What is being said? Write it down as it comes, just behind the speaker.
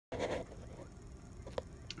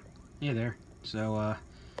Hey there. So,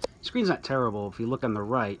 screen's not terrible. If you look on the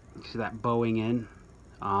right, you see that bowing in.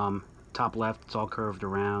 Top left, it's all curved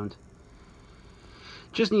around.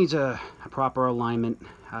 Just needs a proper alignment.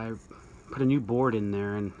 I put a new board in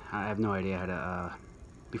there, and I have no idea how to,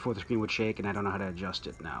 before the screen would shake, and I don't know how to adjust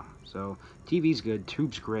it now. So, TV's good,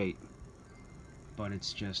 tube's great, but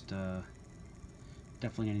it's just,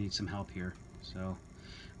 definitely gonna need some help here. So,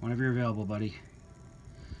 whenever you're available, buddy,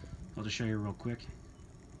 I'll just show you real quick.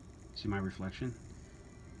 See my reflection?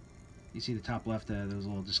 You see the top left, there's a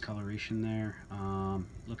little discoloration there.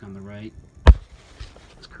 Look on the right,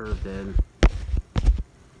 it's curved in.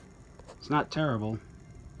 It's not terrible,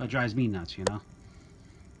 but it drives me nuts, you know?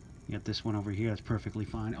 You got this one over here, that's perfectly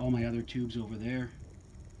fine. All my other tubes over there,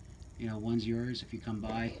 you know, one's yours. If you come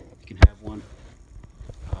by, you can have one.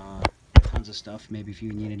 Tons of stuff, maybe if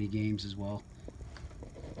you need any games as well.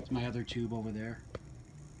 It's my other tube over there.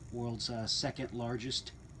 World's second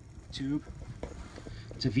largest tube.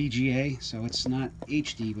 It's a VGA, so it's not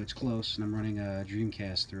HD, but it's close, and I'm running a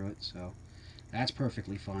Dreamcast through it, so that's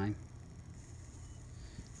perfectly fine.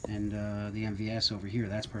 And the MVS over here,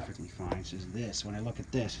 that's perfectly fine. It's just this, when I look at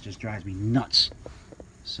this, it just drives me nuts.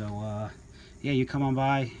 So, yeah, you come on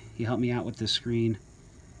by, you help me out with this screen,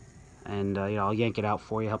 and, you know, I'll yank it out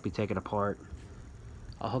for you, help you take it apart.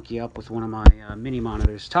 I'll hook you up with one of my mini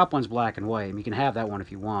monitors. Top one's black and white, and you can have that one if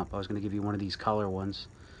you want, but I was going to give you one of these color ones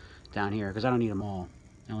down here, because I don't need them all.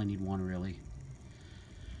 I only need one, really.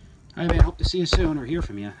 Alright, man, hope to see you soon, or hear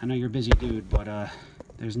from you. I know you're a busy dude, but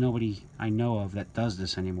there's nobody I know of that does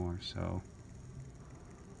this anymore, so,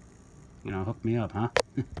 you know, hook me up, huh?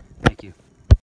 Thank you.